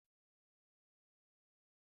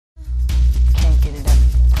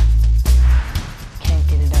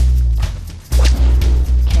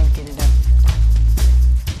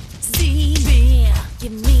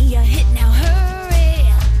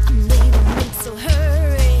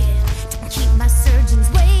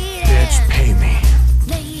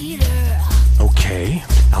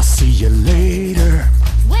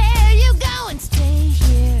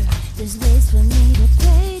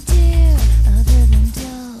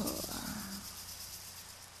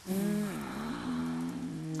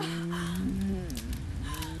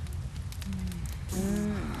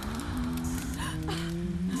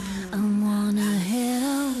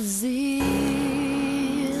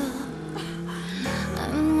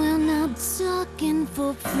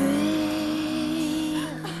for free,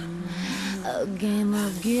 a game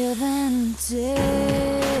of give and take.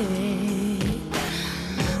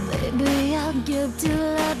 Baby, I'll give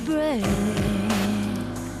till I break,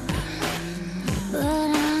 but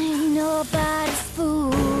I ain't nobody's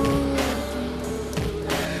fool.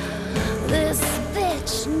 This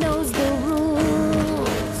bitch knows the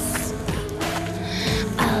rules.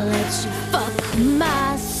 I'll let you fuck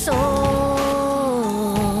my soul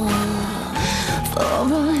for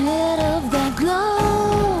a hit of that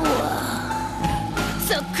glow.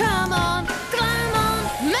 So come on,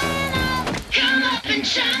 man up, come up and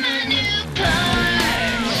try my new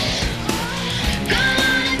parts. Go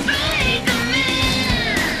on and break 'em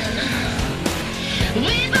in.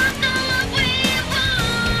 We both know what we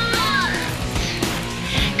want.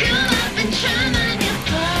 Come up and try my new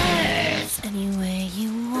parts. Any way you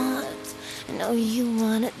want, I know you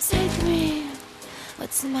wanna take me.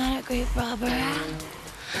 What's the matter, great robber?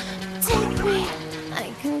 Take me, I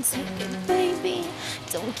can take it, baby.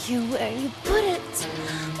 Don't care where you put it.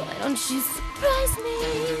 Why don't you surprise me?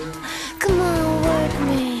 Come on, work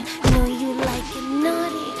me. Know you like it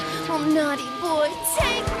naughty. Well, naughty boy,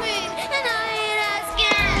 take me, and I ain't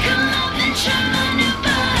asking. Come up and try my new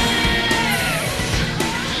parts.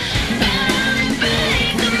 Better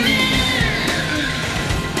break 'em in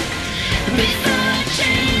before I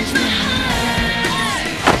change my heart.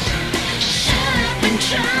 Shut up and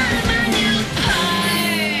try.